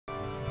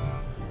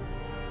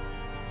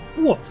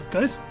What's up,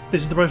 guys?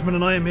 This is the Rifleman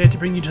and I am here to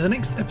bring you to the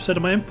next episode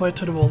of my Empire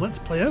Total War Let's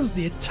Play as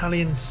the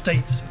Italian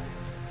States.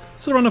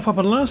 So to run off up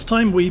on last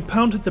time, we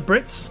pounded the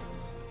Brits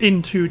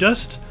into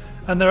dust,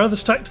 and their other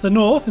stack to the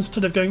north,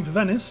 instead of going for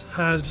Venice,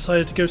 has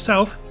decided to go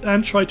south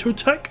and try to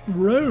attack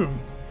Rome.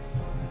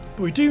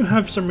 But we do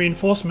have some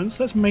reinforcements.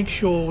 Let's make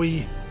sure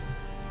we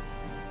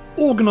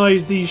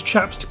organise these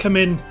chaps to come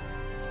in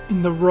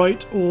the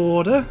right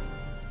order.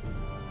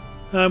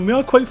 We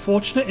are quite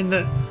fortunate in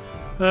that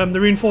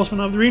their reinforcing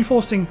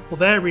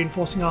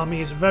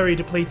army is very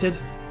depleted.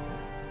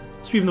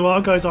 So even though our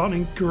guys aren't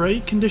in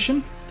great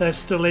condition, they're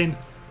still in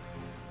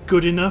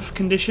good enough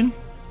condition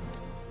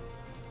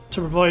to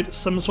provide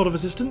some sort of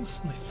assistance.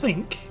 And I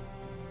think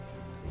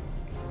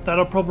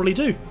that'll probably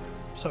do.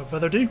 So without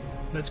further ado,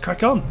 let's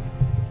crack on.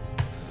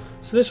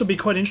 So this will be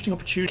quite an interesting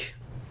opportunity.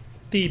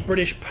 The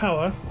British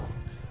power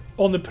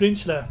on the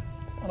peninsula.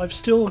 And I've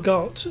still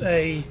got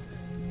a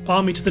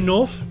army to the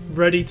north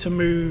ready to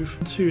move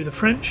to the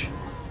French.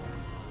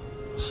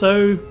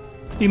 So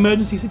the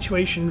emergency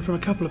situation from a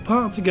couple of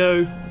parts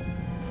ago,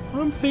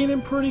 I'm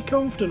feeling pretty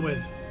confident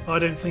with. I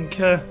don't think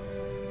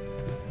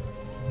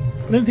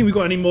we've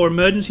got any more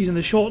emergencies in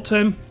the short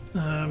term,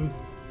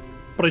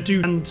 but I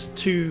do hand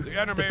to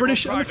the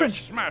British and the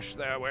French. Smash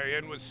their way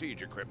in with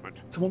siege equipment.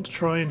 So I want to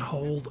try and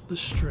hold the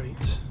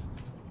Strait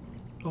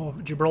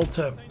of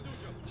Gibraltar.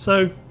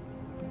 So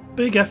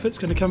big effort's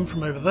going to come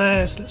from over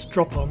there. So let's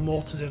drop our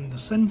mortars in the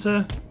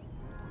centre.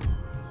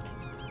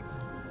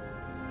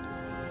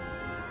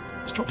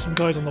 Let's drop some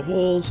guys on the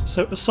walls.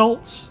 So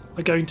assaults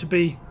are going to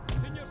be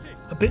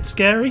a bit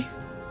scary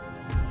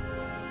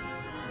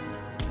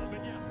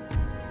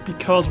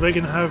because we're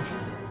going to have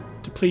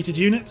depleted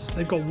units.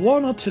 They've got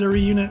one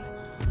artillery unit,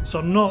 so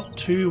I'm not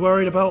too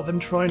worried about them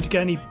trying to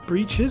get any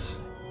breaches.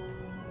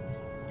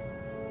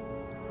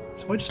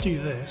 So if I just do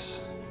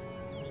this,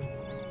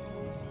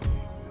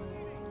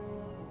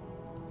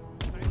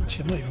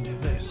 actually I might even do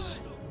this.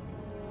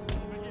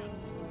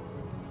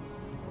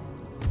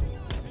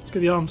 Get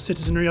the armed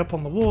citizenry up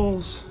on the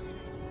walls.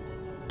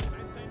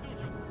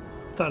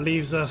 That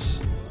leaves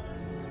us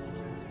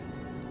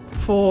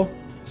 4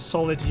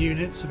 solid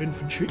units of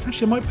infantry.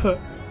 Actually, I might put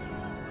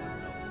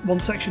one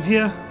section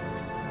here.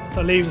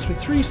 That leaves us with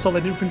 3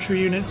 solid infantry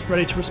units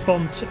ready to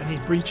respond to any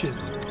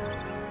breaches.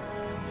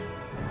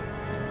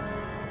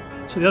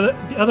 So the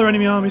other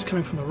enemy army is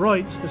coming from the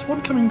right. There's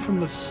one coming from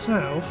the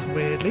south,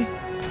 weirdly.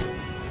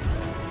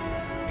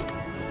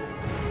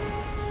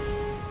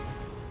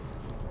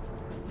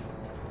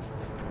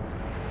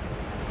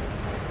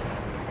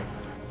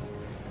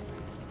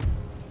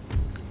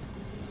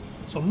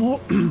 So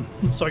more.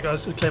 Sorry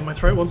guys, to clear my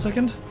throat 1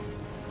 second.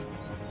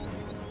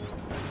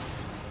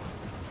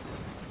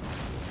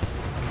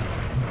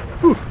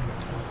 Whew.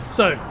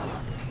 So,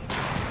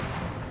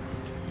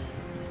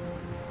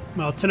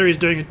 my artillery is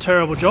doing a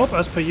terrible job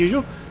as per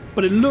usual,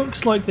 but it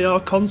looks like they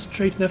are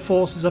concentrating their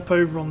forces up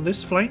over on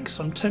this flank,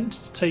 so I'm tempted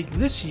to take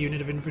this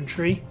unit of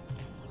infantry.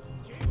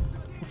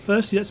 Well,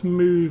 firstly, let's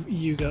move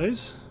you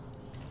guys.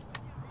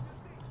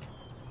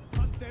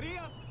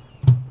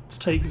 Let's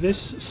take this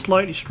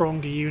slightly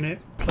stronger unit,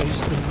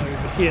 place them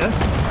over here.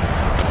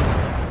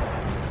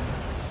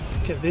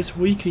 Get this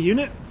weaker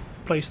unit,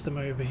 place them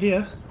over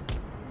here.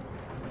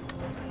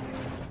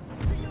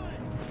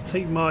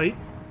 Take my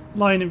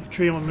line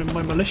infantry and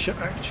my militia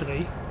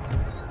actually.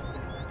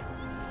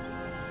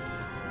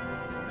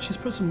 Let's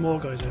just put some more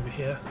guys over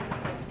here.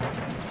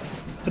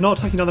 If they're not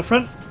attacking down the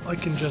front, I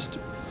can just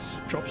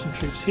drop some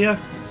troops here.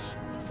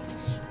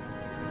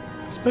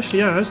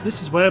 Especially as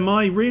this is where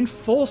my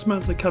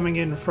reinforcements are coming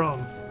in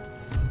from.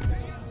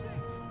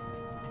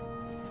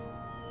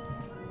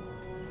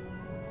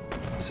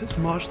 So let's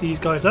march these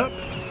guys up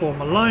to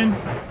form a line.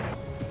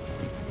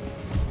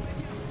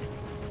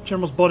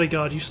 General's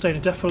bodyguard, you stay in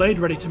a defilade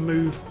ready to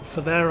move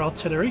for their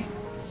artillery.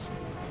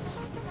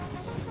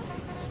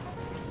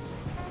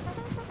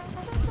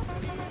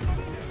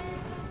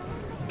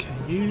 Okay,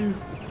 you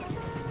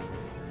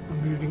are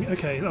moving.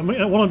 Okay,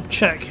 I want to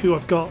check who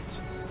I've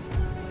got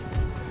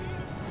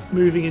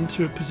moving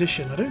into a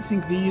position. I don't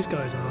think these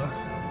guys are.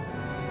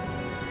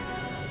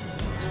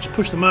 So just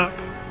push them up.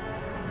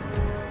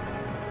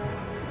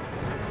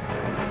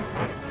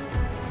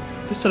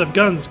 This set of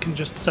guns can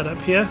just set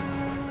up here.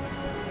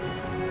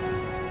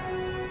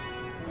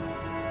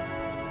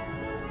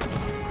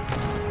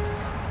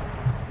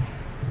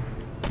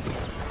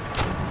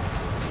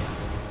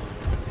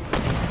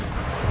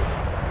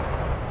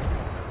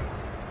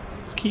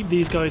 Let's keep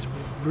these guys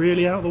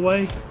really out of the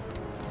way.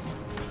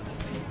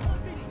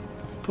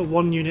 Put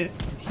one unit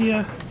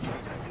here.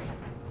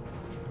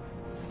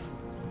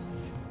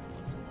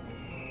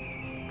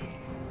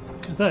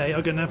 Because the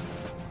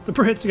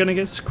Brits are gonna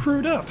get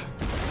screwed up.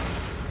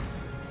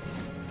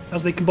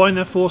 As they combine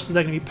their forces,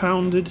 they're gonna be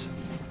pounded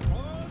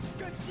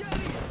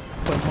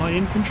by my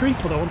infantry.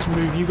 But I want to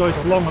move you guys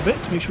along a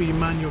bit to make sure you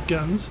man your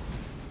guns.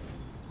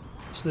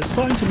 So they're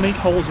starting to make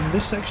holes in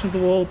this section of the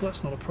wall, but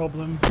that's not a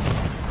problem.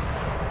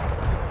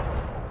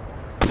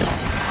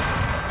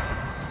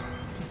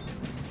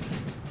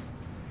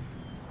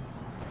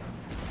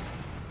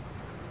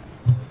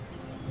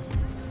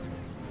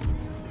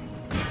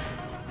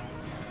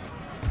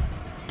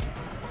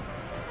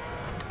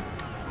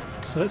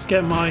 So let's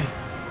get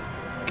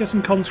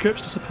some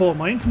conscripts to support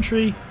my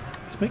infantry.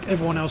 Let's make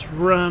everyone else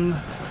run.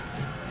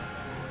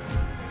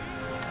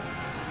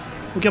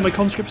 We'll get my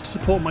conscripts to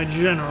support my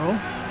general,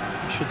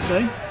 I should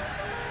say.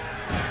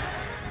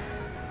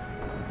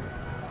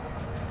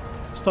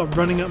 Start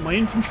running up my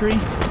infantry.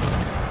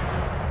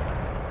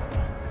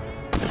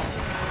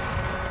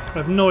 I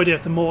have no idea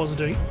if the mortars are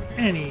doing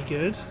any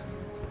good.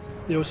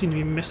 They all seem to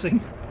be missing.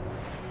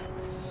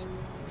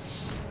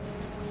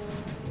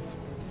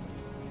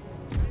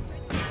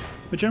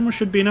 My general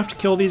should be enough to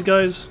kill these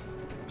guys.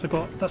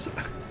 So this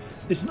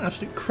is an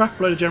absolute crap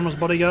load of general's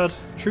bodyguard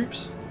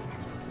troops.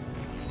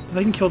 If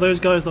they can kill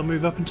those guys, they'll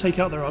move up and take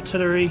out their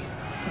artillery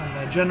and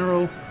their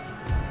general.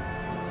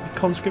 My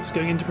conscript's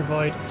going in to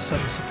provide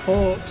some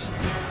support.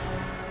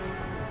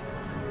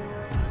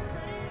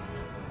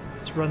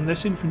 Let's run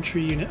this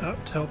infantry unit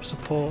up to help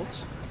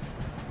support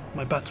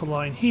my battle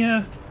line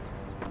here.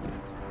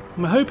 And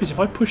my hope is if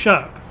I push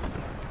up,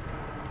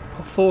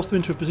 I'll force them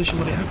into a position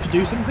where they have to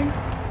do something.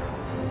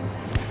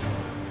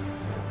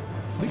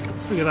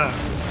 Look at that.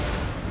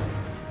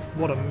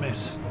 What a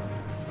miss.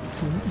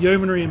 Some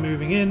yeomanry are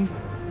moving in.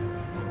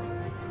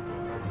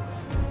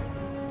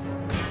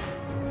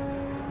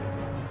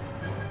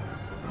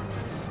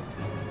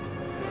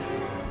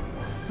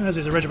 As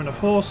is a regiment of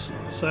horse,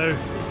 so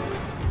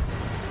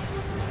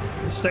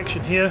this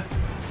section here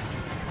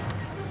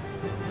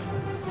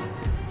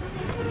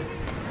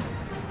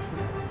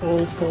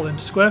all fall into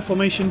square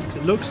formation because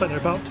it looks like they're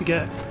about to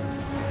get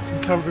some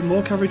cover,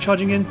 more cavalry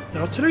charging in.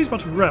 Their artillery is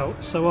about to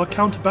rout, so our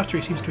counter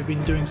battery seems to have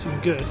been doing some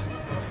good.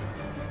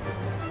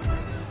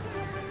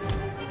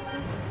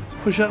 Let's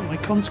push out my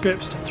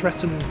conscripts to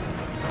threaten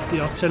the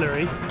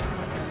artillery.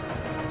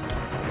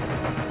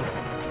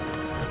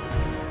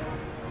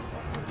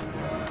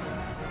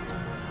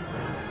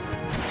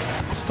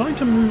 Starting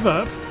to move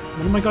up.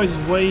 One of my guys is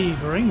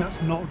wavering,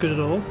 that's not good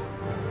at all.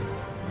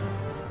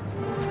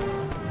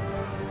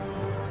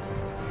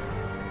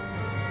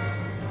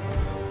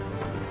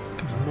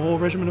 Comes more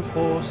regiment of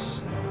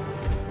horse.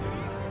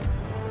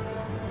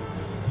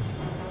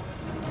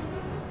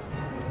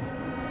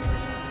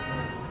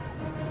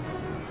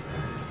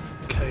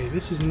 Okay,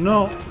 this is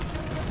not...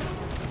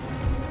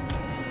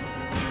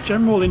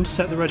 General will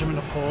intercept the regiment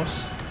of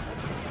horse.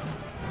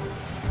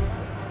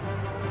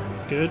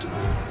 Good.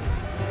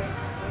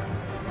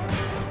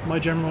 My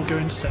general will go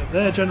intercept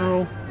their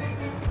general.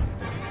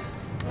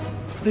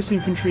 This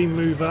infantry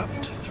move up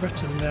to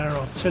threaten their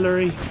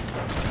artillery.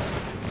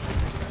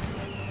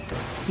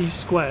 These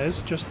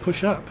squares just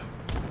push up.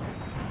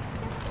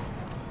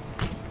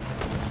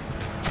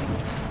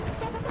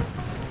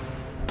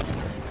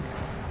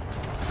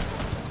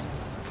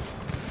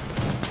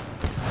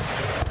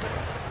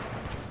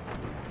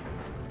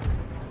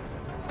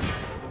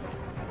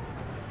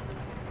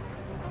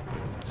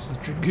 This is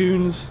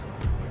dragoons.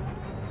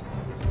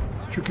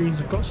 Dragoons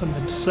have got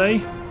something to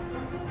say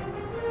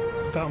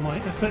about my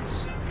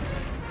efforts.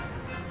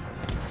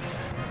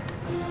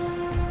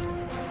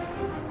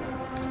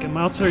 Let's get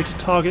my artillery to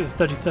target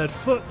the 33rd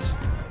Foot.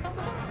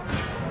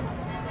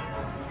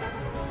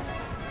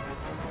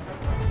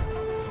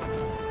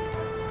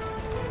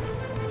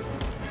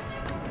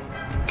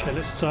 Okay,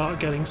 let's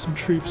start getting some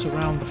troops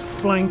around the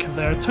flank of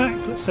their attack.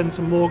 Let's send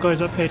some more guys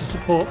up here to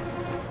support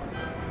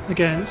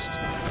against.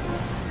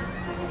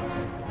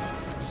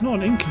 It's not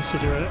an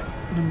inconsiderate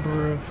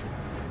number of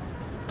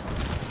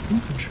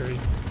infantry.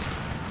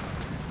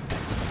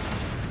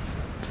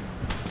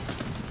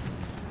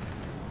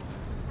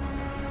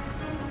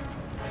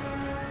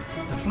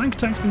 The flank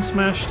attack's been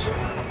smashed.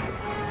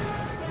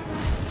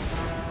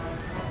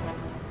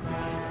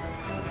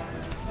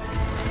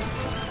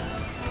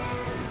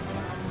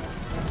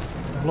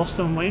 I've lost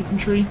some of my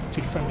infantry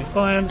due to friendly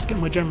fire. Let's get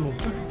my general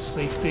back to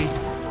safety.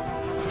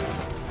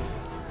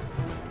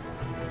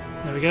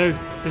 There we go.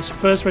 This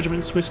 1st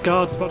Regiment Swiss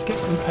Guards is about to get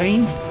some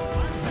pain.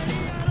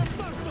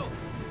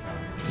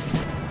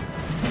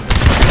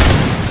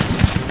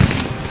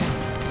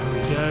 There we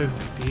go.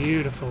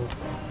 Beautiful.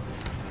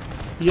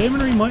 The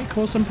yeomanry might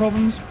cause some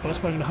problems, but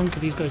that's why I'm going to hunker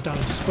these guys down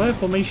into square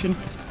formation.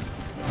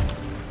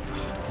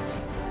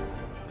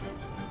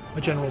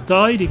 My general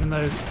died, even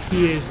though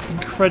he is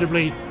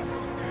incredibly...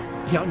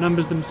 he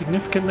outnumbers them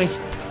significantly.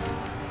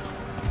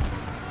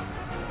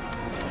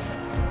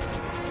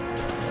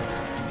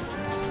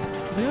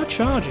 They are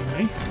charging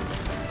me.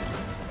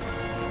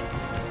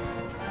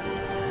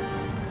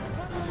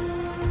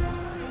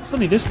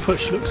 Suddenly this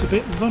push looks a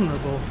bit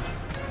vulnerable.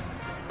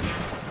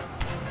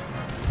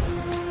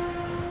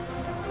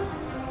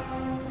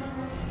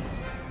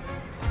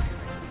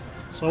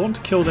 So I want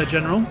to kill their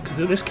general, because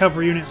this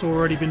cavalry unit's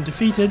already been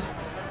defeated.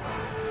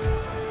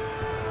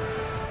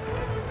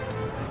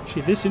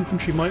 Actually, this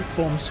infantry might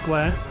form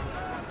square.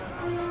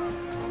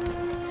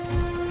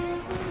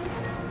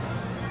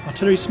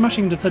 Artillery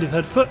smashing into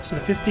 33rd Foot, so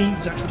the 15th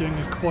is actually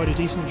doing quite a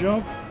decent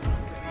job.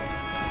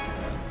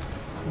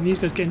 When these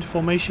guys get into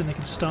formation, they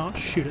can start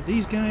to shoot at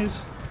these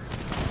guys.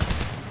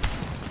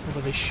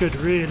 Although they should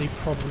really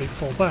probably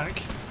fall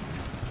back.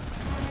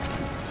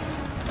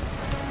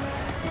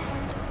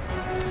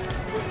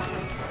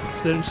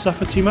 so they don't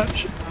suffer too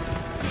much.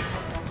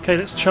 Okay,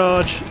 let's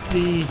charge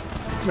the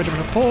regiment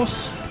of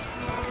horse.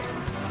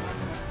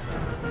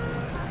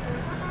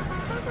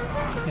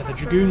 Yeah, the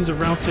dragoons are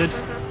routed,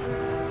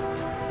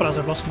 but as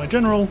I've lost my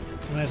general,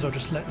 I may as well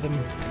just let them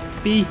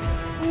be.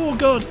 Oh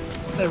god,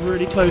 they're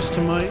really close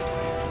to my...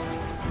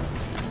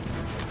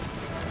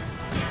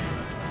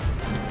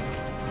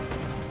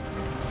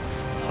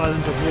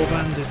 Highlander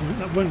Warband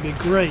that won't be a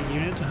great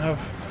unit to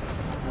have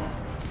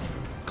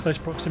close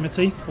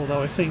proximity,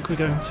 although I think we're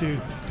going to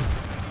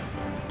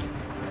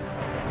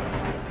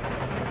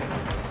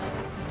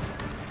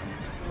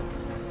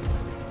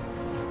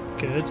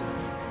good.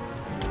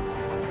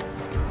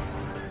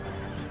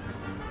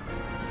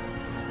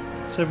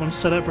 So everyone's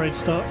set up, ready to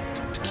start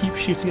to keep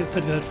shooting at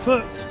 33rd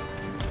foot.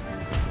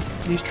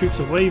 These troops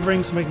are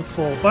wavering, so make them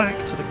fall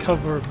back to the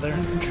cover of their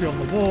infantry on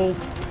the wall.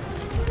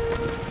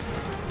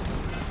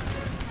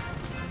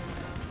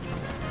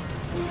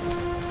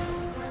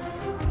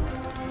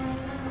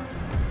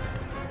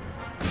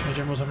 So my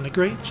general's having a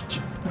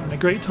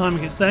great time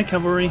against their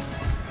cavalry.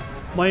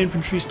 My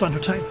infantry is starting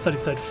to attack the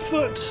 33rd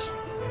foot.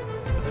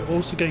 They're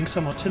also getting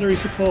some artillery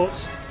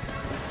support.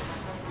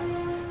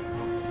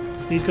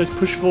 As these guys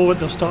push forward,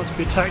 they'll start to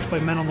be attacked by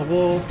men on the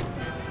wall.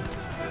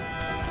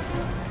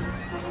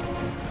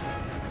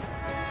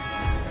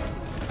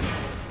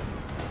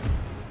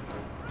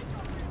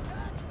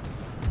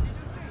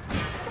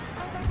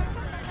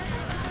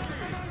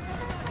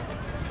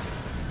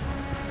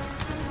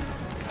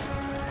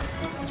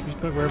 As we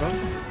spoke about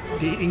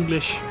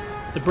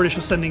the British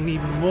are sending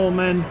even more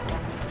men.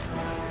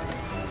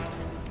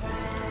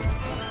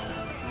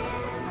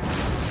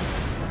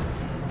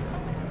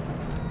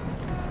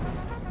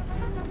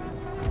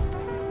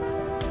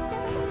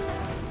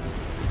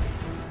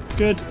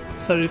 Good.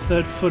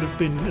 33rd foot have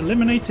been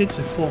eliminated,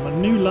 so form a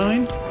new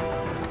line.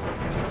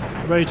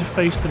 Ready to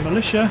face the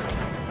militia.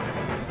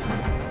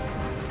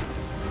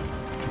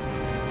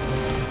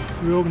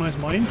 Reorganise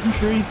my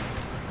infantry.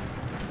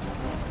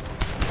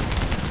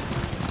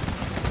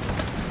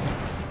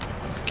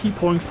 Keep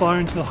pouring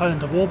fire into the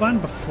Highlander Warband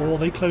before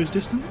they close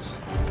distance.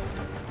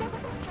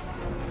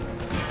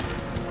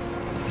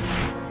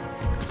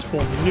 Let's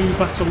form a new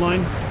battle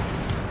line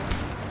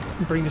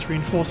and bring this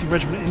reinforcing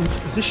regiment into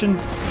position,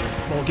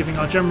 while giving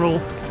our general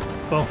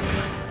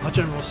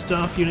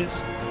staff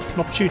units an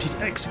opportunity to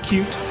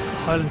execute the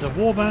Highlander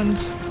Warband.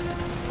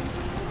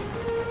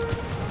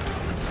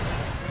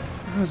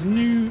 As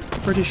new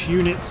British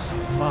units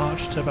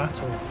march to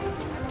battle.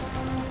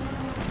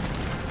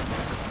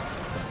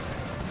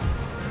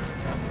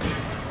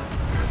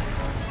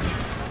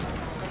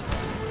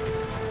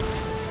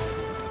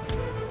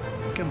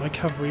 Let's get my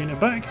cavalry unit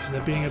back because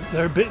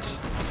they're a bit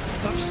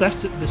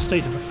upset at the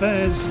state of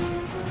affairs.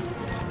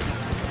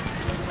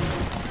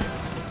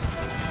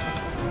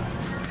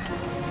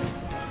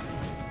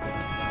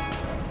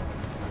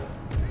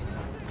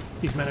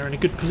 These men are in a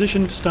good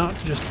position to start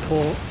to just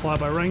pour fire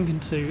by rank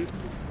into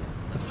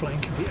the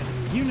flank of the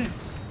enemy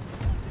units.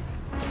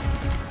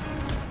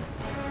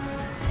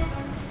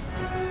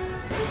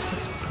 So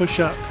let's push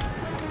up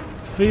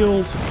the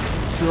field,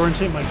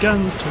 reorientate my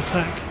guns to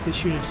attack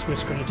this unit of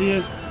Swiss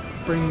Grenadiers,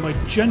 bring my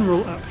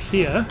general up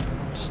here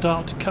to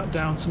start to cut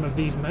down some of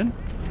these men.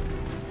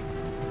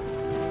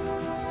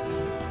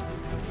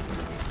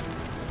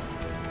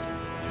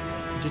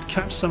 I did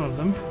catch some of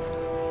them.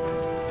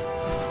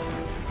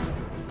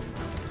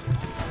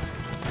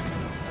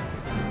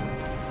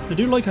 I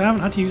do like I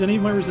haven't had to use any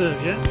of my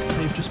reserves yet.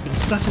 They've just been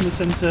sat in the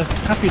centre,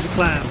 happy as a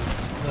clam,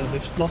 though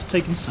they've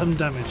taken some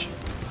damage.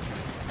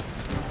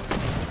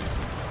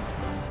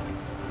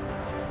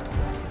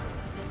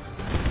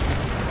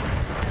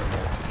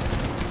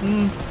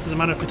 Doesn't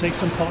matter if they take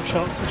some pot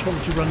shots, I just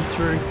want them to run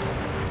through.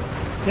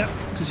 Yep,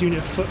 this unit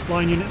of foot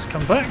line units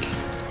come back.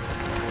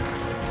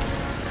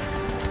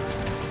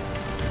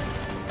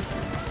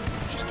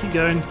 Just keep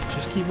going,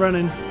 just keep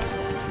running.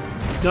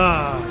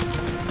 Ah,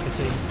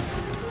 pity.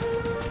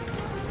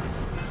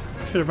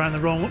 Should have ran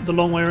the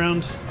long way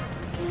around.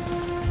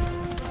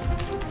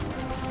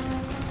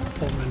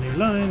 Form a new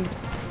line.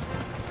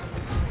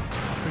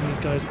 Bring these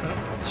guys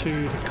up to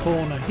the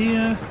corner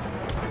here.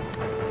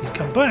 He's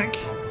come back.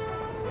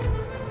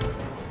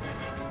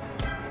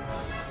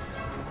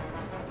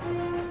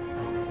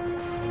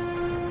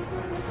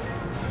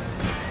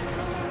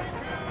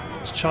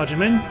 Let's charge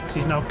him in because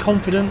he's now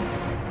confident.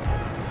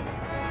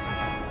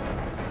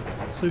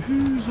 So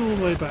who's all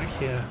the way back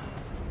here?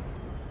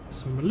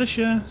 Some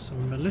militia,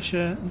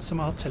 and some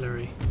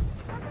artillery.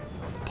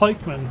 The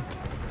pikemen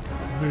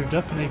have moved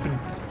up and they've been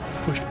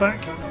pushed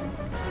back.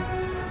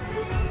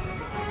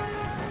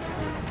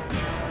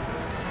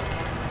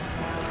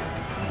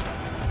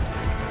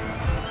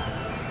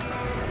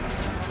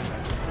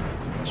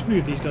 Just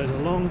move these guys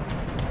along.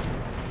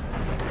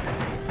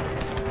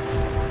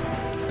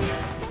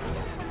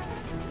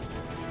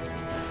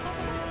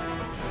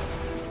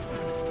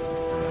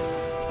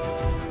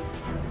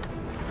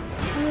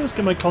 Let's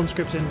get my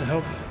conscripts in to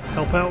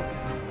help out.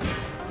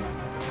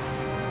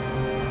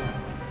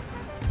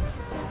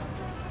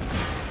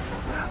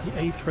 The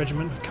 8th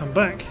Regiment have come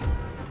back.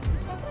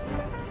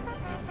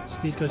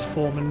 So these guys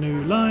form a new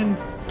line.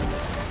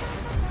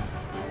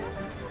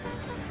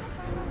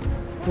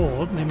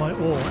 Or they might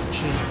all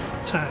actually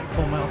attack,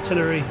 or my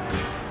artillery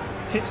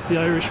hits the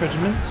Irish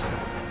regiment.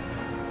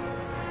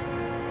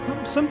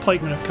 Oh, some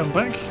pikemen have come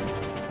back.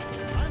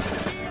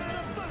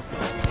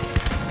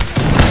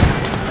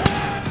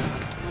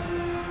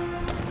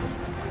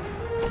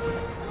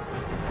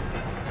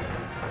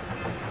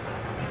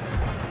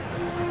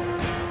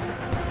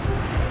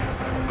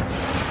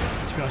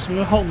 To be honest, I'm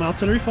going to halt my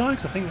artillery fire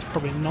because I think that's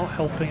probably not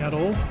helping at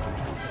all.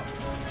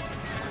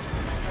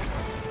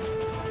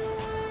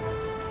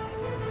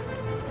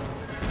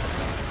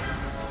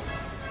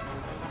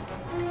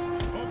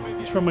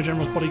 Throw my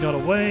general's bodyguard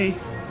away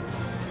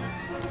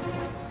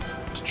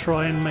to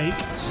try and make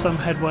some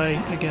headway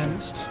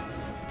against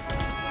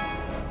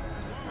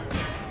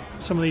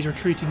some of these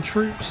retreating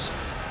troops.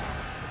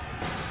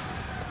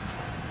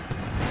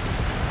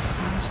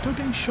 And still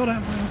getting shot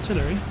at by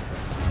artillery.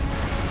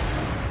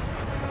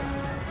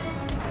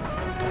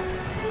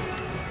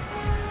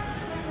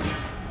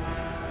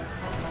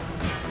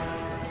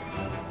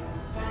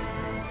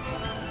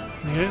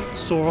 There we go,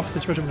 saw off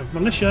this regiment of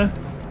militia.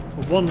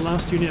 One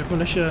last unit of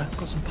militia.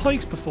 Got some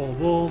pikes before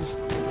walls.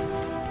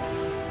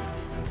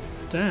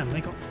 Damn,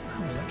 they got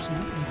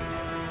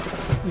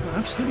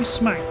absolutely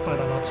smacked by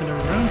that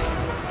artillery round.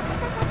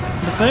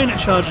 The bayonet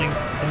charging,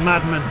 the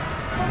madmen.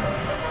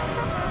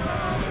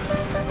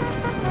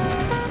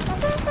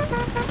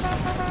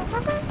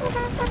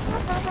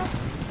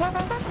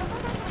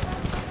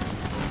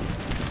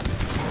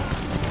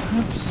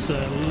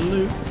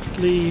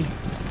 Absolutely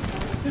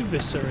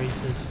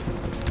eviscerated.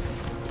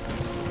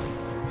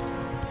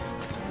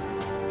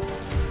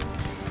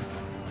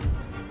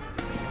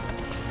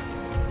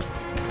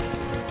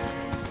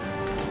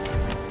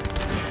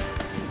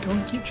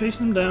 Keep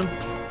chasing them down.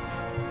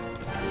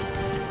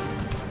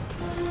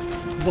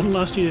 One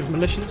last unit of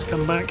militia that's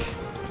come back.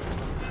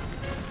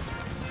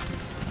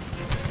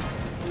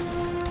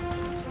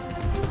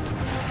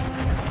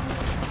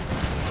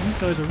 These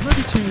guys are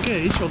ready to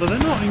engage, although they're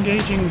not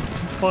engaging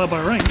fire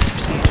by rank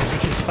procedures,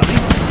 which is funny.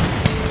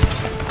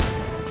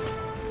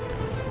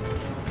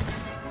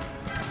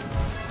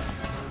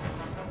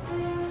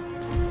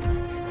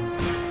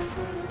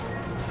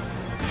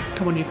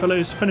 Come on, you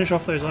fellows, finish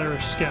off those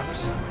Irish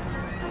scamps.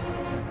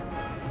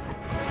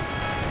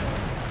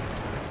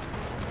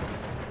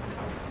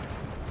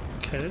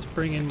 Okay, let's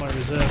bring in my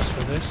reserves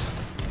for this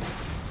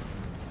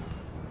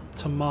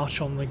to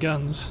march on the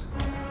guns.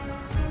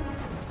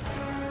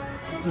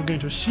 I'm going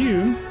to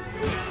assume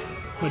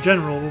my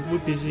general will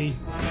be busy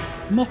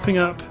mopping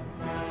up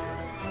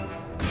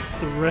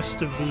the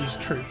rest of these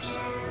troops.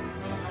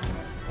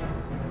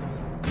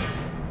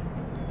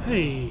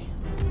 Hey!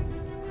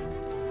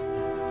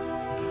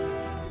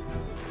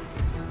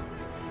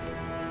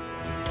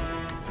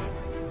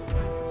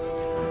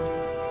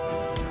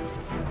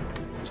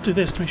 Let's do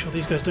this to make sure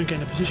these guys don't get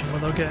in a position where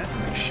they'll get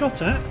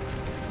shot at.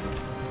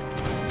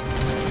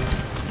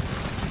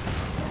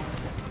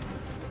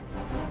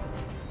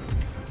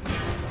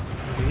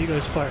 Okay, you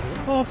guys fire it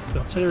off,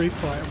 artillery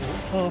fire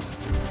it off.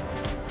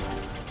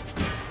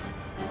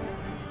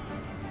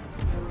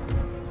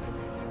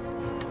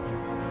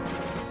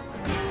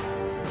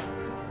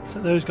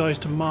 Set those guys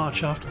to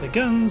march after the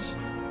guns,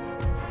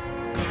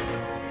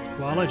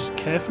 while I just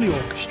carefully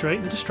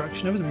orchestrate the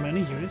destruction of as many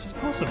units as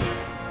possible.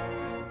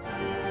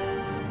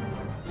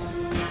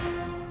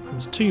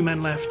 There's 2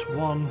 men left,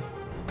 1.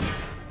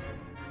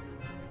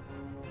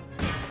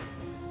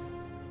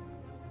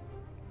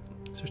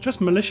 So it's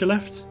just militia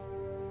left.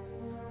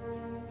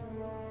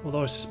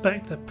 Although I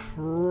suspect they're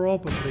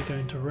probably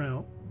going to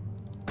rout.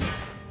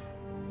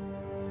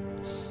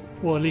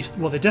 Well, at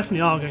least, they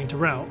definitely are going to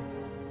rout.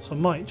 So I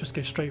might just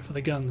go straight for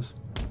the guns.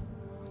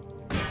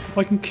 If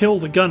I can kill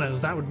the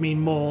gunners, that would mean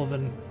more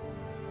than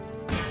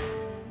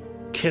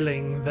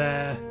killing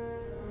a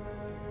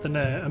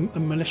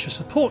militia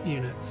support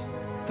unit.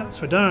 That's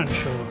for darn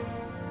sure.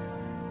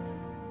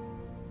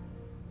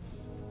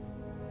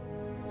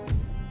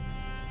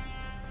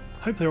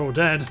 Hope they're all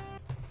dead.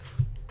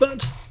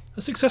 But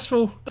a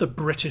successful the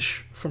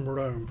British from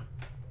Rome.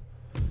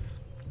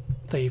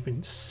 They've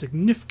been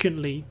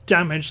significantly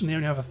damaged and they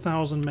only have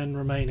 1,000 men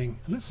remaining.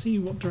 And let's see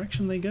what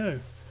direction they go.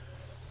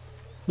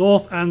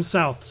 North and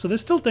south. So they're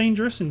still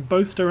dangerous in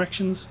both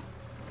directions.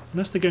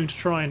 Unless they're going to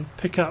try and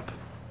pick up.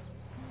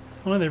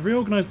 Oh no, they've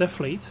reorganised their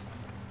fleet.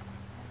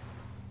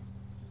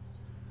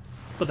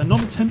 But they're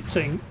not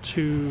attempting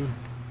to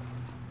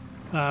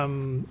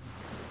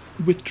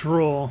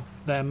withdraw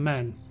their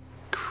men,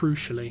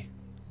 crucially.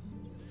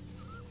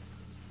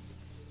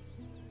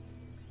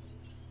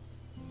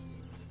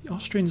 The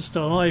Austrians are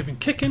still alive and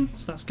kicking,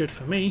 so that's good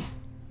for me.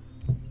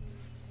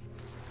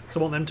 So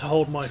I want them to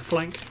hold my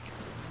flank.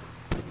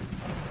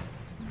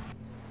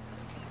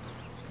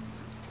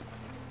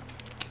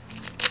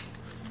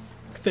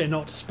 Fear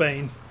not,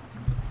 Spain.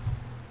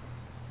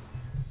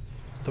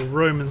 The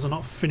Romans are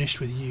not finished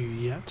with you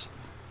yet.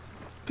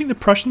 I think the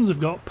Prussians have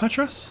got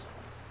Patras,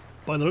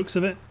 by the looks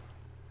of it.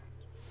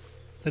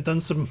 They've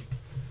done some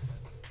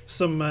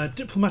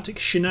diplomatic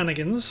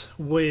shenanigans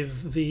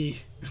with the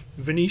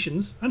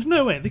Venetians. And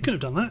no way, they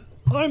couldn't have done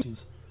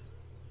that.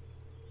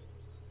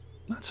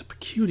 That's a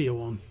peculiar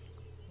one.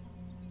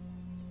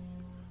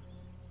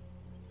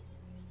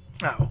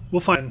 Oh, we'll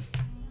find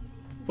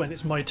when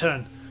it's my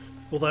turn.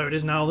 Although it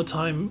is now the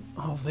time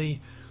of the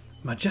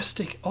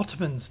majestic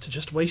Ottomans to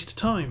just waste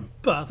time.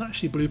 But that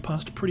actually blew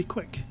past pretty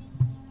quick.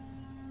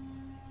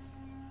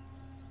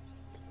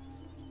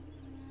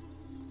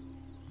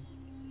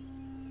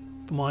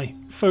 But my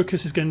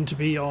focus is going to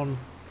be on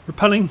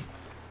repelling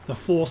the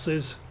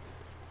forces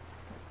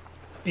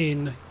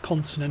in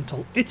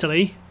continental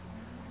Italy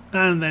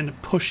and then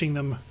pushing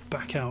them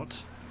back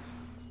out.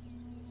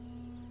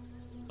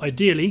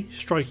 Ideally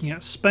striking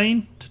at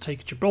Spain to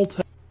take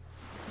Gibraltar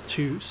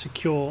to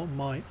secure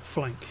my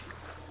flank,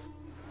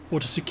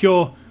 or to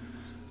secure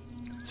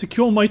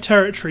my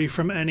territory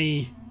from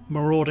any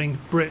marauding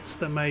Brits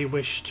that may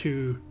wish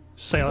to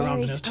sail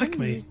around and attack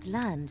me. There is unused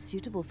land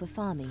suitable for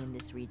farming in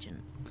this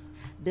region.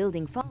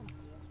 Building farms.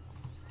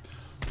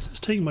 So let's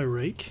take my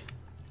rake.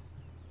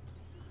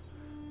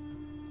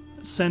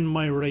 Let's send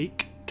my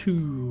rake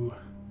to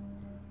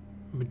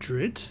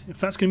Madrid, if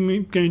that's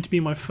going to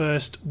be my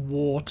first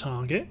war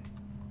target.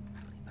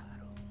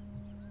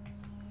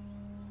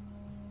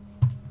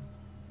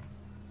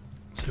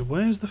 So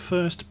where's the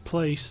first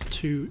place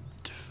to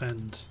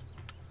defend?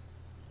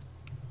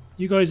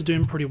 You guys are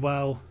doing pretty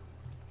well.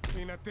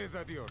 You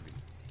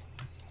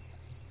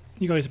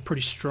guys are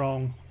pretty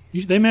strong.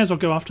 They may as well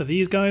go after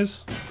these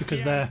guys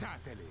because they're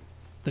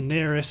the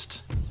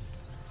nearest.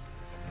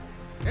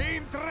 So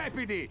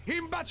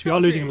we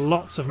are losing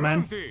lots of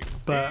men,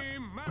 but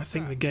I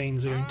think the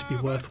gains are going to be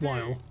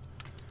worthwhile.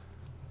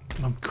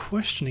 And I'm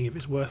questioning if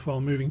it's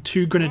worthwhile moving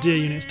 2 grenadier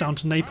units down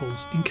to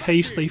Naples in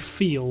case they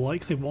feel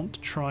like they want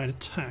to try and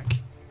attack.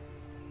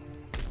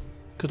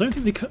 Because I don't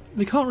think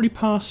they can't really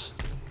pass.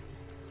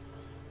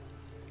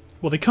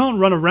 Well, they can't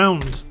run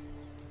around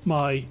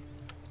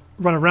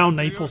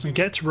Naples and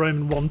get to Rome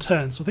in one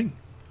turn. So I think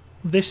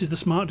this is the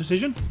smart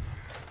decision.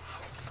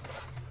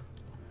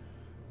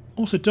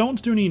 Also, don't want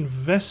to do any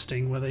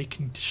investing where they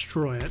can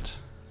destroy it.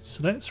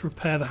 So let's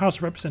repair the House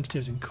of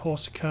Representatives in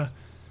Corsica.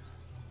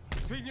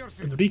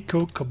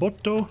 Enrico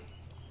Cobotto,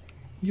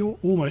 you're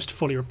almost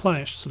fully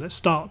replenished, so let's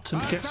start to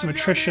get some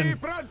attrition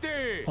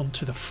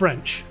onto the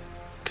French,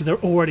 because they're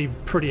already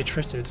pretty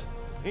attrited.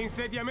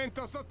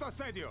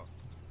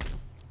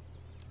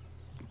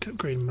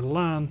 Upgrade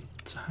Milan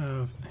to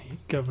have a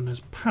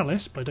governor's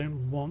palace, but I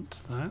don't want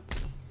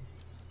that.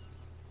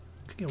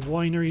 Get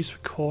wineries for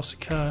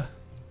Corsica.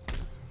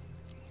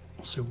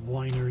 Also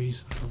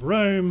wineries for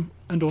Rome,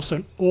 and also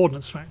an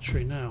ordnance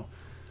factory now.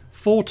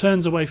 4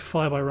 turns away for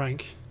fire by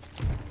rank.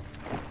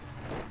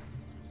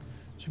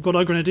 So we've got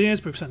our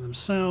grenadiers, but we've sent them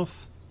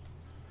south.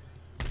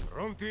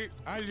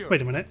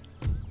 Wait a minute.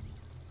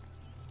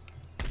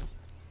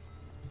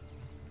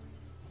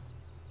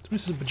 So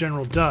this is the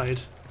general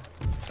died.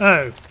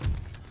 Oh,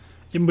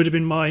 it would have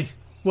been my...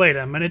 Wait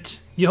a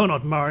minute, you're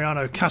not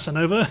Mariano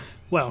Casanova.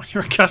 Well,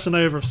 you're a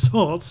Casanova of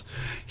sorts,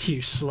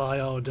 you sly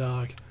old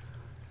dog.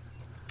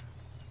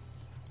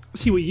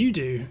 See what you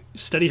do.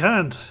 Steady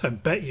hand. I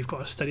bet you've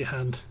got a steady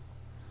hand.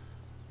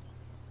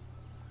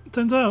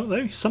 Turns out,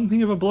 though,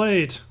 something of a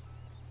blade.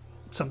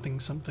 Something,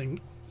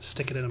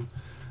 stick it in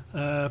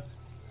them.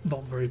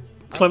 Not very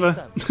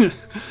clever.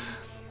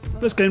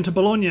 Let's get him to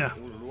Bologna.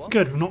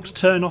 Good, we've knocked a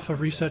turn off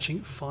of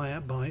researching fire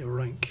by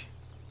rank.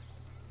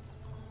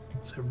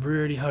 So I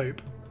really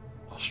hope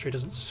Austria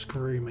doesn't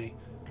screw me.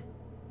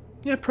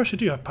 Yeah, Prussia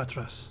do have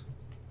Patras.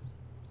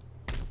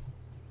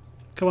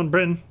 Come on,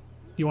 Britain.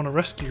 You want to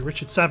rescue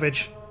Richard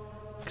Savage,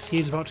 because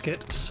he's about to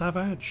get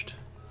savaged.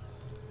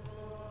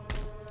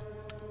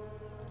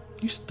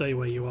 You stay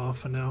where you are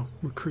for now.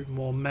 Recruit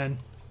more men.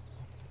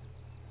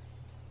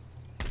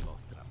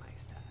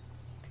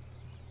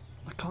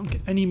 I can't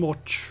get any more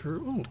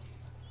true.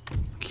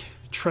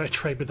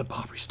 Trade with the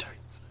Barbary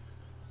States.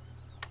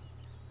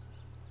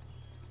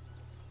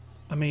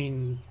 I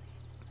mean,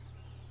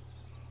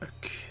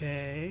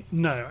 okay.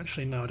 No,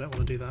 actually, no. I don't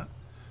want to do that.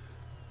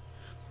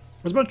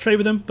 I was about to trade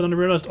with them, but then I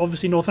realised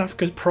obviously North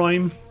Africa's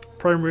prime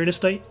real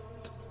estate.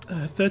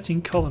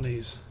 13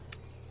 colonies.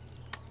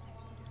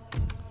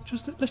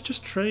 Let's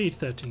just trade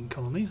 13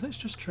 colonies. Let's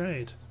just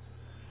trade.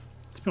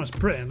 To be honest,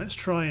 Britain, let's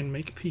try and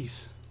make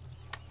peace.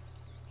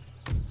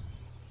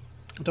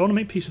 I don't want to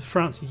make peace with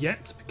France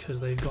yet because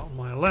they've got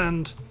my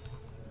land.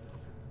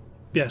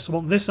 Yes, I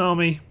want this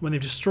army, when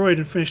they've destroyed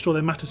and finished all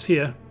their matters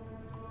here,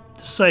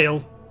 to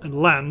sail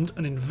and land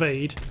and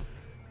invade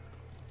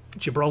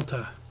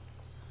Gibraltar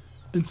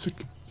and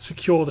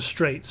secure the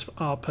straits for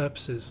our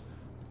purposes.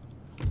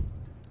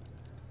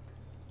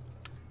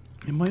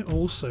 It might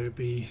also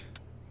be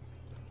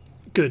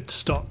good to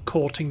start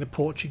courting the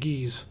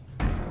Portuguese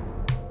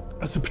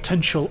as a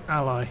potential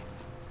ally.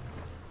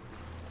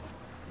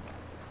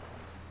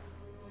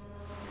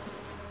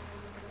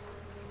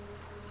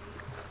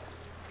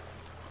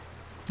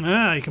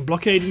 Ah, you can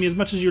blockade me as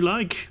much as you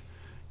like.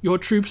 Your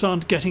troops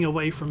aren't getting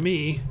away from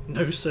me.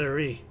 No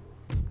siree.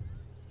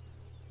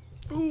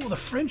 the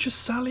French are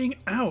sallying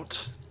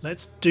out.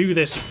 Let's do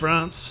this,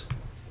 France.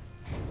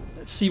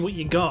 Let's see what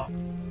you got.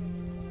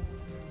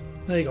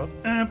 They got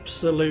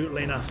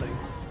absolutely nothing.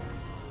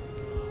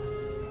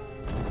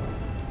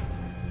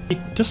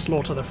 To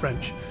slaughter the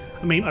French.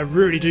 I mean, I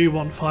really do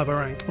want fire by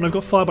rank. When I've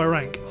got fire by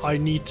rank, I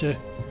need to,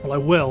 well, I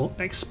will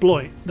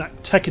exploit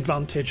that tech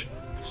advantage.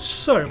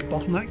 So,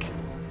 bottleneck.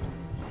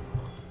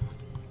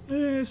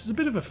 This is a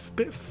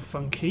bit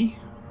funky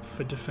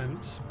for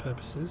defense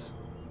purposes.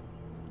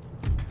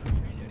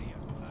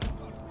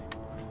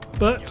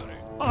 But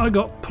I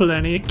got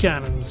plenty of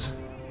cannons.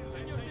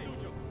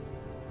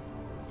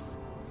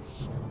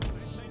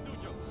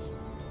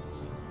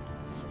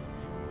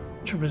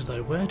 The trouble is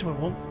though, where do I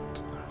want?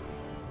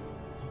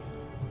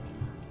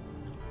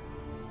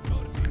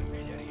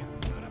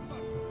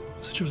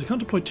 I can't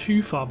deploy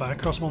too far back,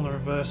 across I'm on the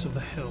reverse of the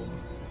hill.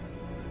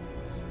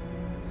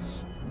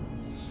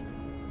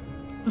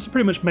 This will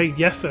pretty much make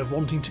the effort of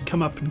wanting to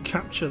come up and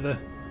capture the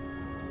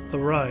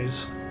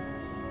rise.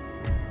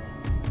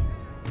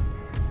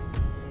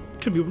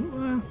 Could be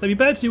they'd be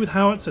better to do with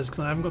howitzers because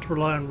I haven't got to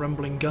rely on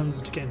rumbling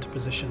guns to get into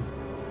position.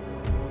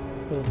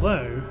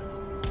 Although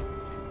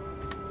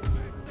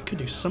I could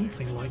do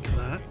something like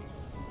that.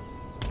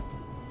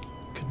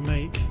 Could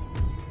make.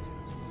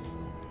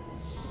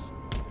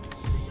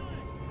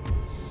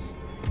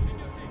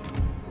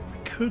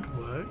 Could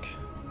work.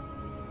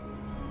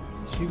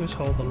 So you guys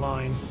hold the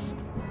line,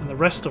 and the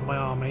rest of my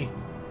army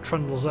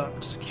trundles up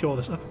to secure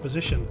this upper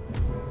position.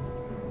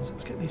 So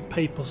let's get these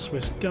Papal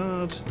Swiss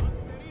Guard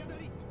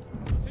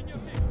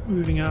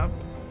moving up,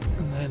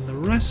 and then the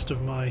rest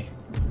of my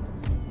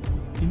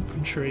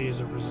infantry is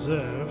a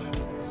reserve.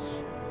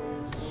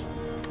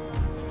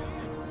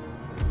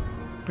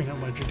 Bring up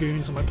my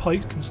dragoons, and my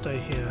pikes can stay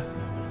here,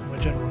 and my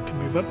general can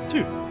move up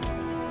too.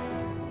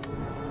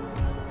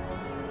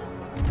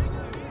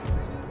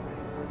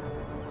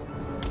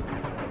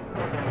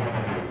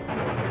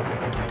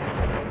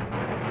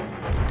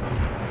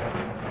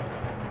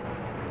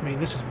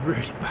 This is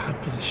really bad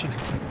positioning.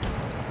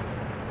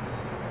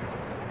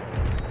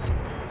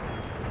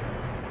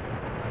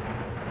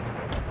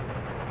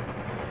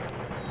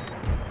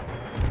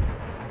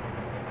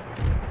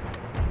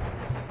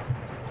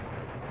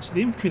 So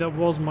the infantry that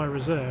was my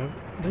reserve,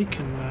 they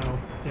can now...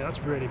 Yeah, that's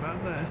really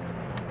bad there.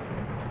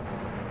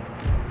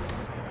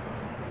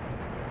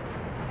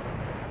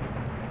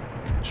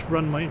 Just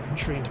run my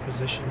infantry into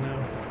position now.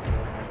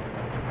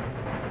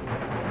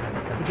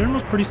 The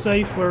general's pretty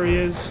safe where he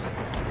is.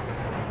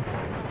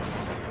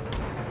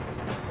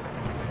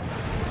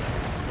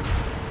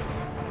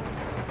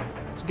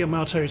 Get my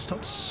artillery to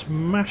start to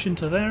smash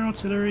into their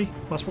artillery.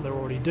 Well, that's what they're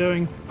already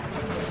doing.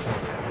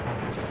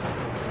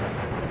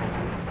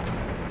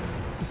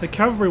 If the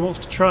cavalry wants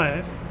to try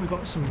it, we've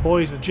got some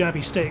boys with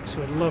jabby sticks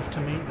who would love to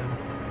meet them.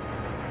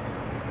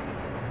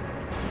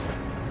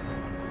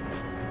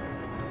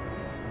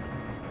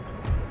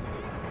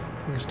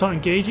 We can start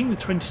engaging the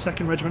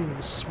 22nd Regiment of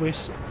the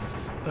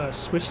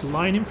Swiss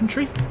Line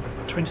Infantry,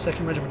 the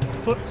 22nd Regiment of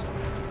Foot.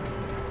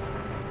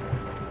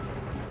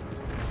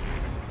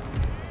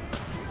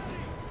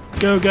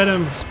 Go get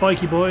him,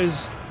 spiky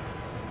boys.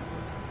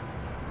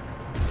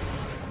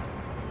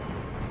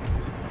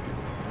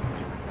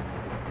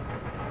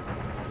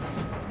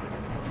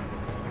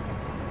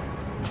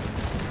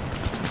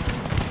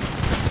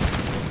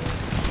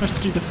 Supposed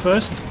to do the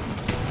first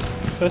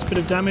bit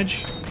of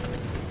damage.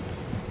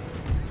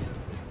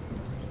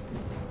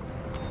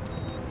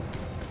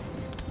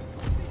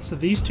 So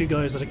these two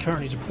guys that are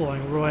currently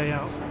deploying way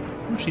out,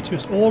 actually to be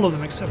honest, all of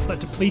them except for that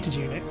depleted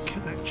unit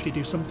can actually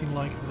do something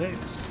like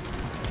this.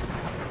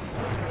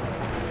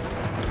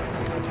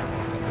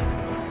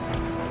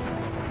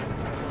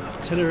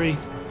 Artillery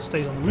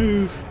stays on the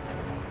move.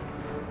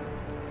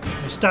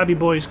 The stabby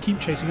boys keep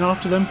chasing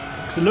after them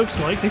because it looks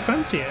like they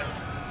fancy it.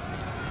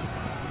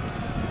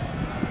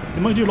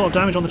 They might do a lot of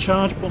damage on the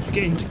charge, but once we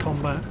get into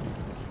combat...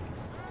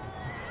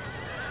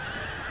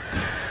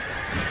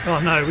 Oh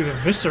no, we've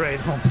eviscerated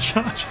them on the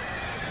charge.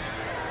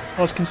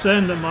 I was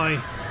concerned that my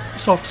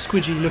soft,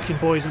 squidgy looking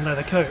boys in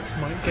leather coats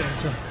might get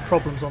into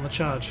problems on the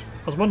charge.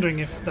 I was wondering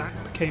if that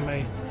became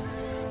a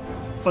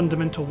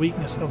fundamental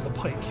weakness of the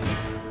pike.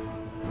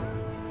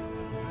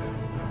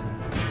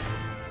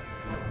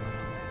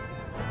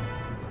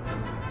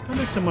 And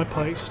I send my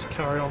pikes to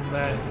carry on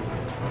their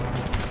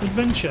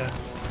adventure.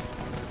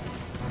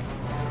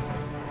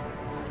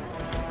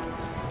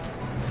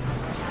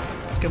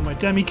 Let's get my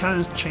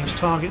demi-cannons to change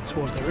target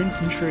towards their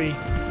infantry.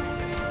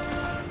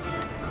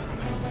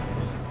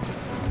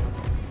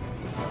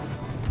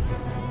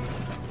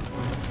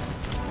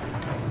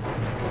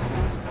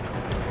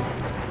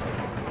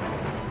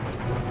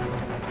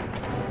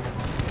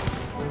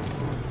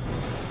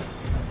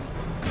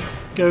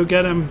 Go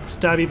get them,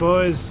 stabby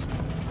boys.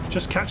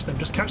 Just catch them,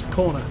 just catch the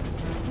corner.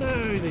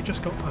 No, they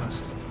just got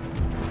past.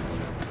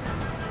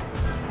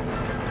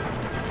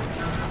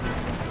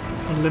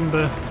 And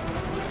limber.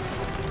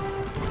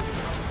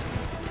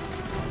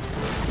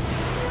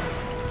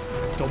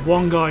 Got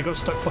one guy got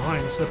stuck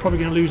behind, so they're probably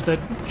going to lose their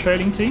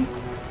trailing team.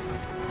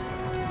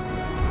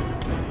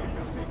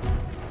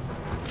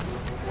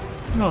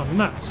 Oh,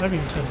 nuts. I haven't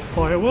even turned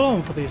firewall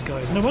on for these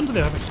guys. No wonder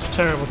they're having such a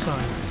terrible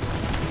time.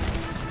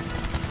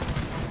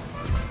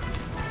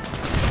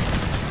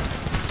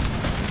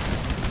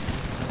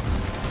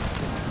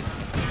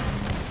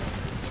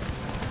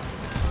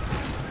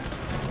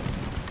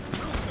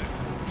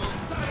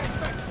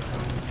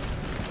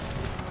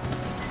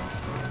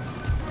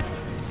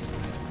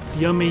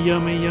 Yummy,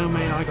 yummy,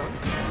 yummy. I got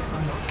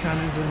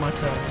cannons in my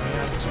tummy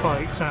and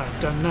spikes have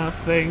done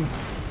nothing.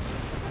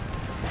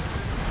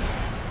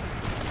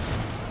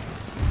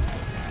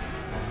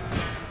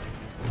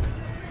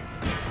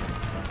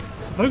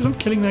 So focus on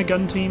killing their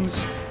gun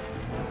teams.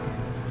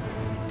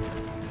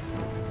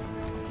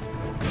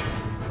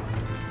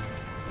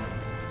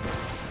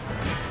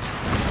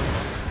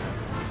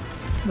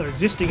 Their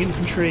existing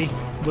infantry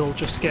will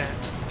just get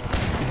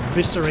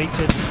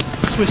eviscerated.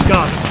 The Swiss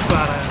Guard is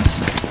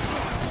badass.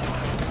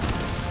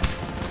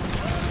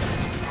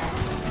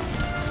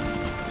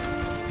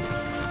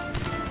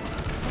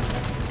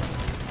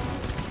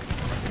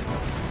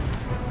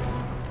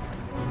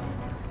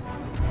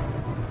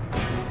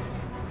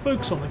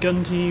 Focus on the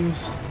gun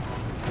teams.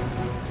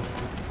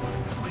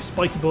 My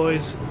spiky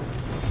boys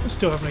are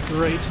still having a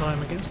great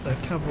time against their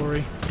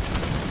cavalry.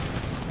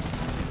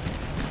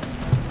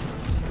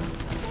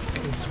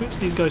 Okay, switch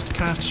these guys to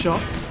cast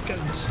shot. Get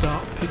them to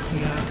start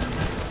picking out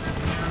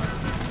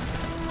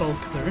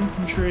bulk of their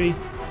infantry.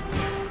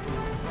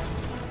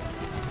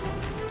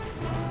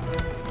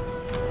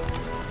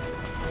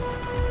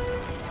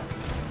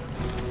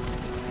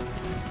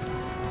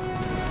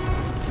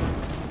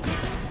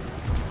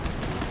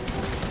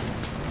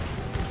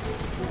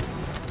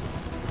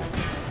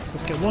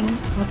 Let's get one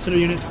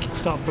artillery unit to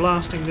start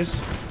blasting this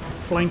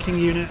flanking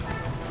unit.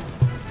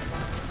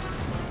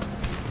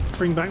 Let's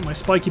bring back my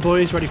spiky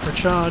boys ready for a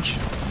charge.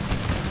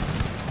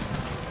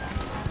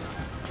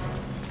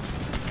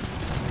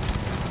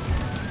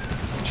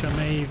 Which I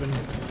may even...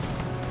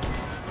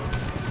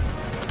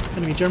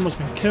 Enemy general's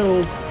been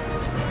killed.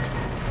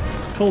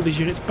 Let's pull these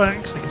units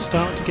back so they can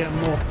start to get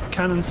more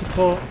cannon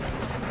support.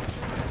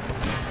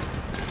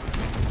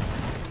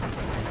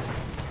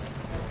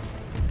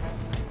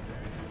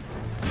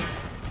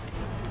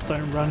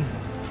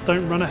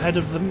 Don't run ahead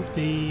of them,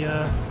 the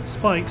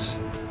spikes.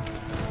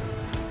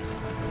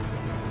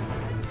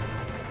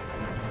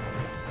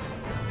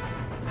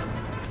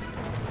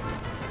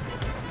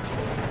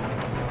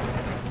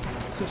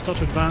 So start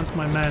to advance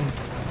my men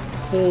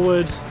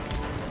forward.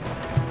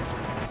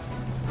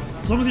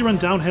 As long as they run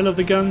downhill of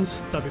the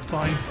guns, that'll be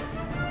fine.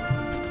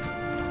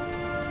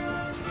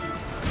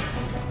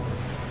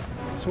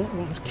 So I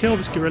want to kill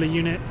this guerrilla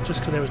unit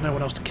just because there was no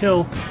one else to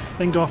kill,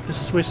 then go after the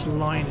Swiss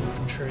line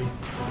infantry.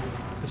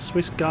 The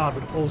Swiss Guard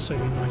would also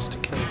be nice to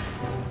kill.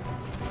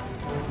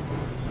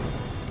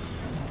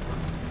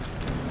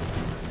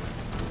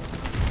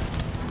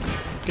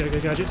 Go, go,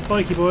 gadget,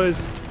 spiky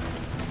boys!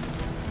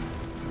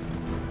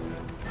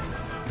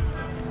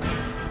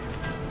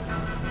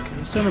 Okay,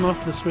 we'll send them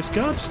after the Swiss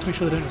Guard just to make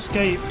sure they don't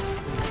escape.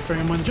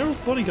 Bearing in mind the general's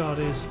bodyguard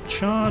is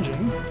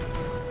charging.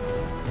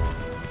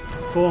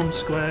 Form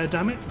square,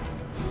 damn it.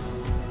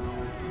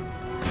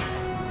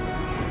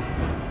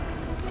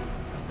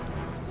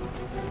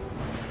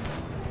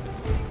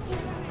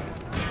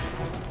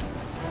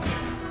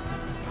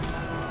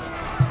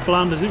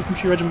 Flanders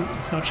Infantry Regiment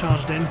is now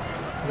charged in.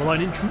 The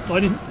line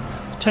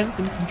 10th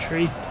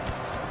Infantry.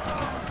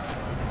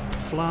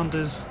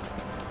 Flanders,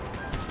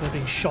 they're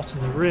being shot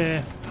in the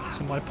rear,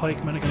 so my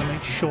pikemen are going to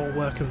make short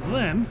work of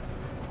them.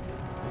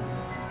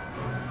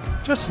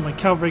 Just as my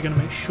cavalry are going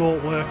to make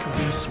short work of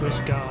these Swiss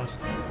Guard.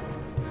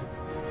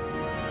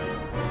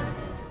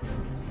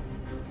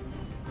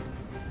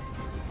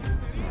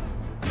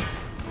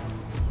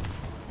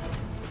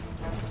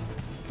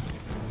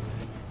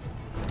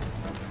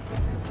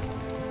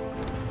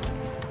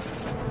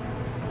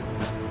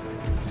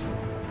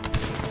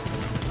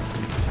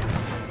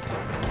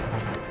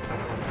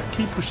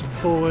 Keep pushing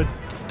forward,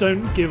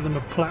 don't give them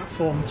a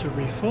platform to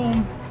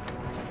reform.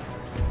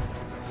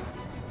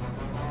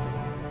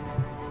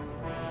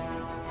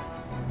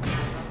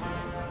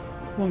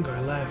 One guy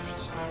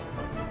left.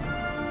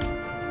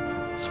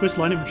 Swiss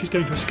line infantry is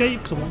going to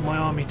escape because I want my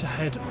army to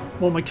head,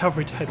 my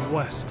cavalry to head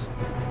west.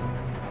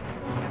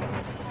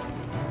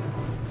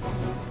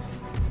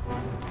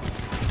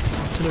 So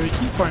artillery,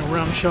 keep firing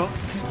round shot,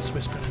 hit the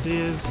Swiss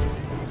grenadiers.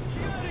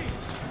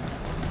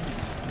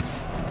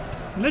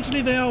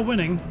 Allegedly they are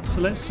winning, so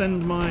let's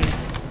send the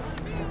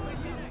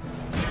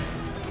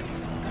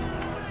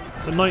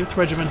 9th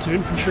Regiment of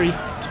Infantry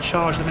to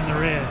charge them in the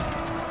rear.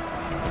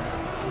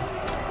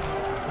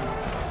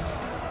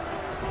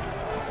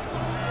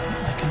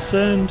 They're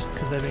concerned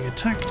because they're being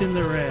attacked in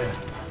the rear.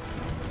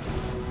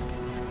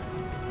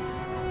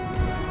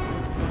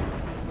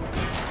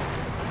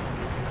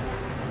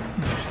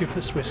 Let's go for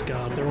the Swiss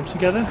Guard, they're all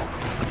together.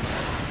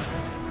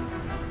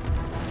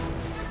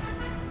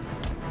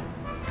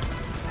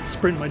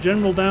 Sprint my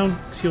general down,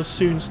 because he'll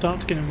soon start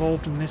to get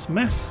involved in this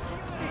mess.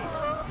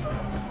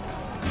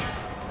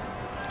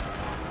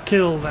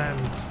 Kill them.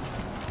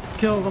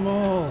 Kill them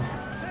all.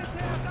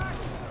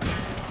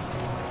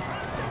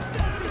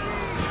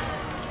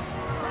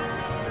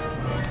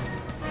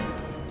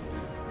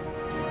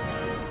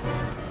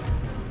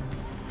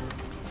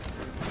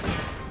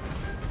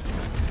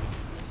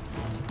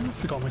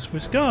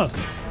 Swiss Guard.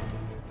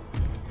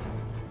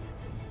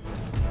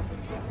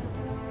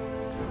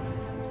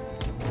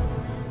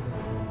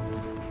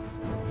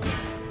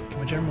 Get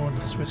my general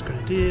into the Swiss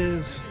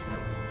Grenadiers.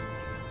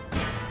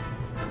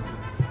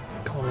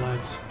 Come on,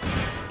 lads.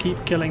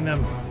 Keep killing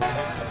them.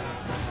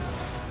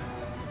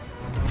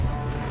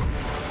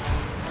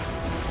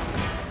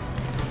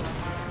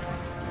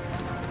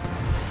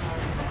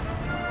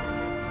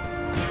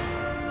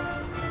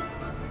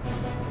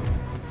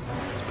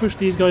 Push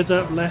these guys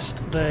up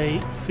lest they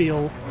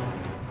feel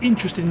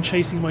interested in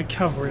chasing my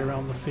cavalry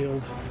around the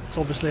field. So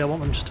obviously I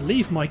want them just to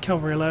leave my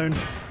cavalry alone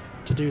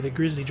to do the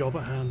grisly job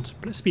at hand.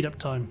 But let's speed up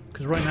time,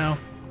 because right now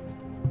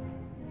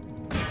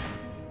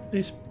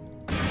this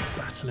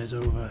battle is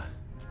over.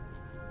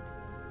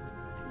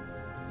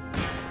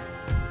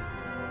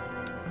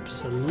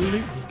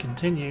 Absolutely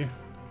continue.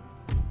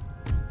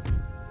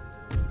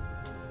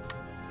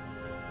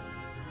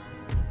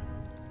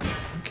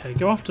 Okay,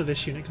 go after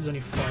this unit because there's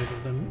only 5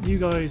 of them. You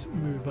guys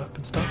move up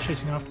and start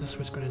chasing after the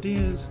Swiss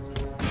Grenadiers.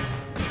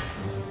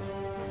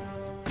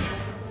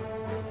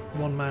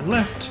 1 man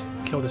left.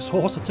 Kill this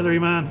horse artillery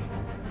man.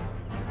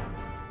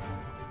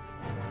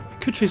 I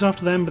could chase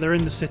after them, but they're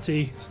in the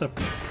city, so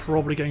they're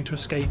probably going to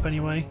escape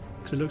anyway,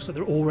 because it looks like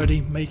they're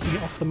already making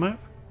it off the map.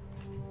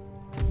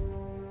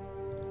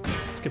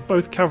 Let's get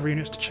both cavalry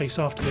units to chase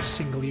after this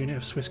single unit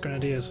of Swiss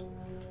Grenadiers.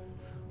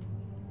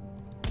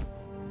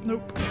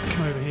 Nope.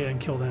 Come over here and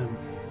kill them.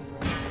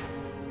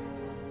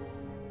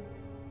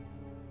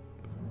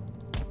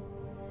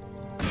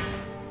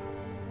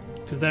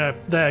 Because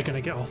they're going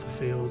to get off the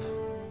field.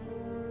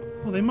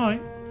 Well, they might.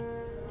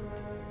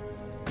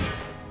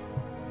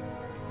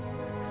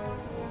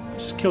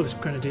 Let's just kill this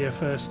grenadier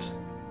first.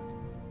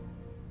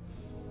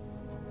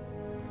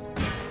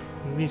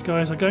 And these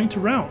guys are going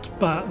to rout,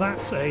 but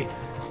that's a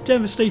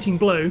devastating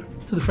blow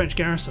to the French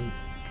garrison.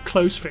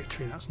 Close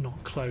victory, that's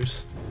not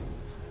close.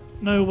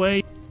 No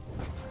way.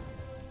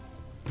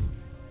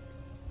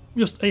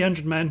 We lost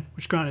 800 men,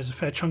 which granted is a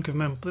fair chunk of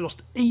men, but they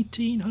lost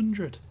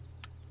 1,800.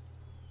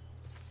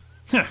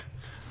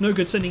 No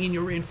good sending in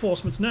your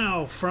reinforcements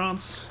now,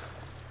 France.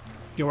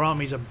 Your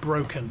armies are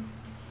broken.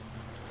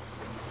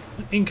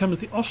 And in comes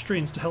the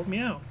Austrians to help me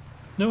out.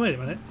 No, wait a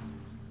minute.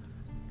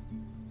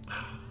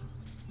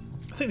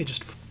 I think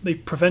they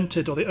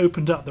prevented or they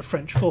opened up the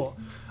French fort.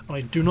 And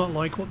I do not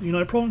like what the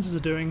United Provinces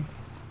are doing.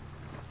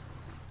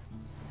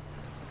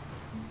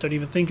 Don't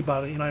even think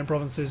about it, United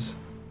Provinces.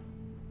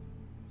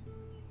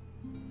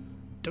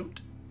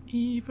 Don't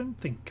even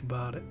think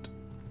about it.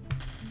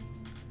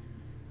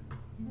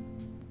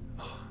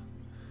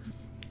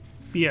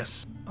 But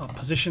yes, our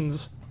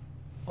positions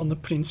on the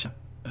peninsula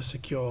are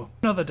secure.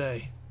 Another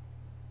day.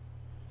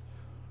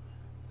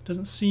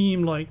 Doesn't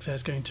seem like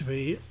there's going to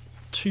be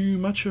too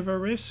much of a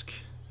risk.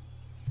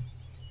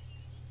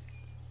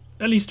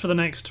 At least for the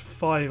next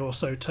 5 or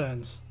so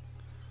turns.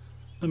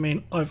 I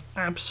mean, I've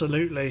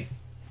absolutely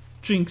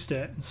jinxed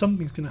it and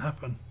something's going to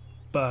happen.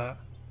 But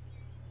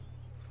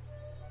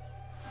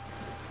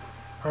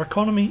our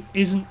economy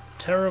isn't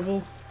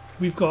terrible.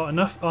 We've got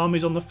enough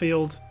armies on the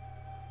field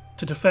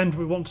to defend what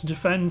we want to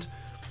defend.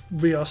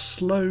 We are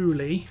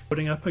slowly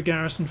putting up a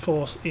garrison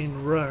force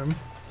in Rome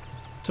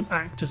to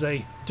act as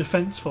a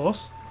defence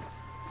force.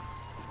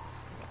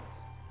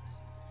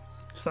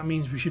 So that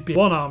means we should be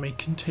one army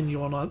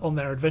continue on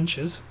their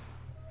adventures.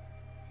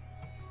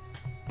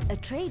 A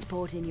trade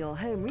port in your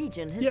home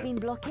region has been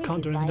blockaded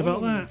can't do by anything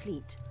about enemy that.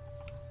 fleet.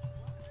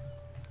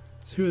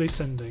 So who are they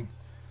sending?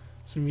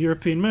 Some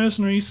European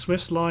mercenaries,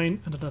 Swiss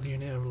line, and another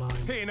unit of line.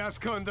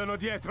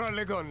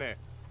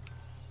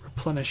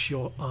 Replenish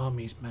your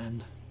armies,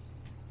 men.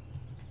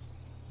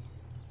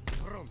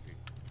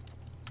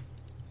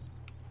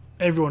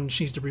 Everyone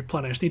needs to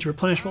replenish. They need to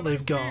replenish what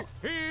they've got.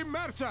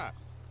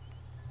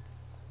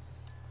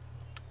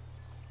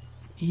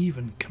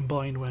 Even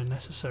combined where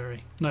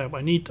necessary. No,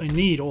 I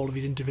need all of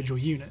these individual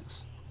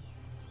units.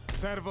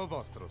 Servo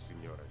vostro,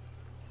 signore.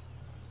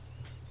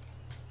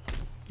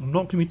 I'm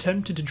not going to be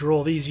tempted to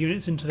draw these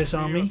units into this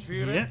army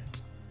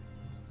yet.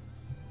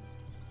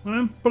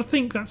 But I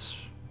think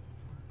that's...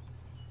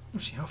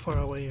 Actually, how far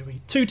away are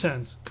we? 2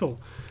 turns. Cool.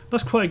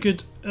 That's quite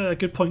a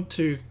good point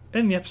to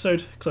end the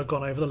episode, because I've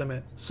gone over the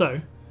limit. So,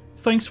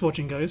 thanks for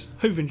watching, guys.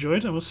 Hope you've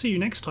enjoyed, and we'll see you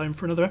next time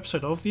for another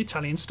episode of The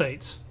Italian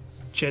States.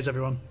 Cheers,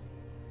 everyone.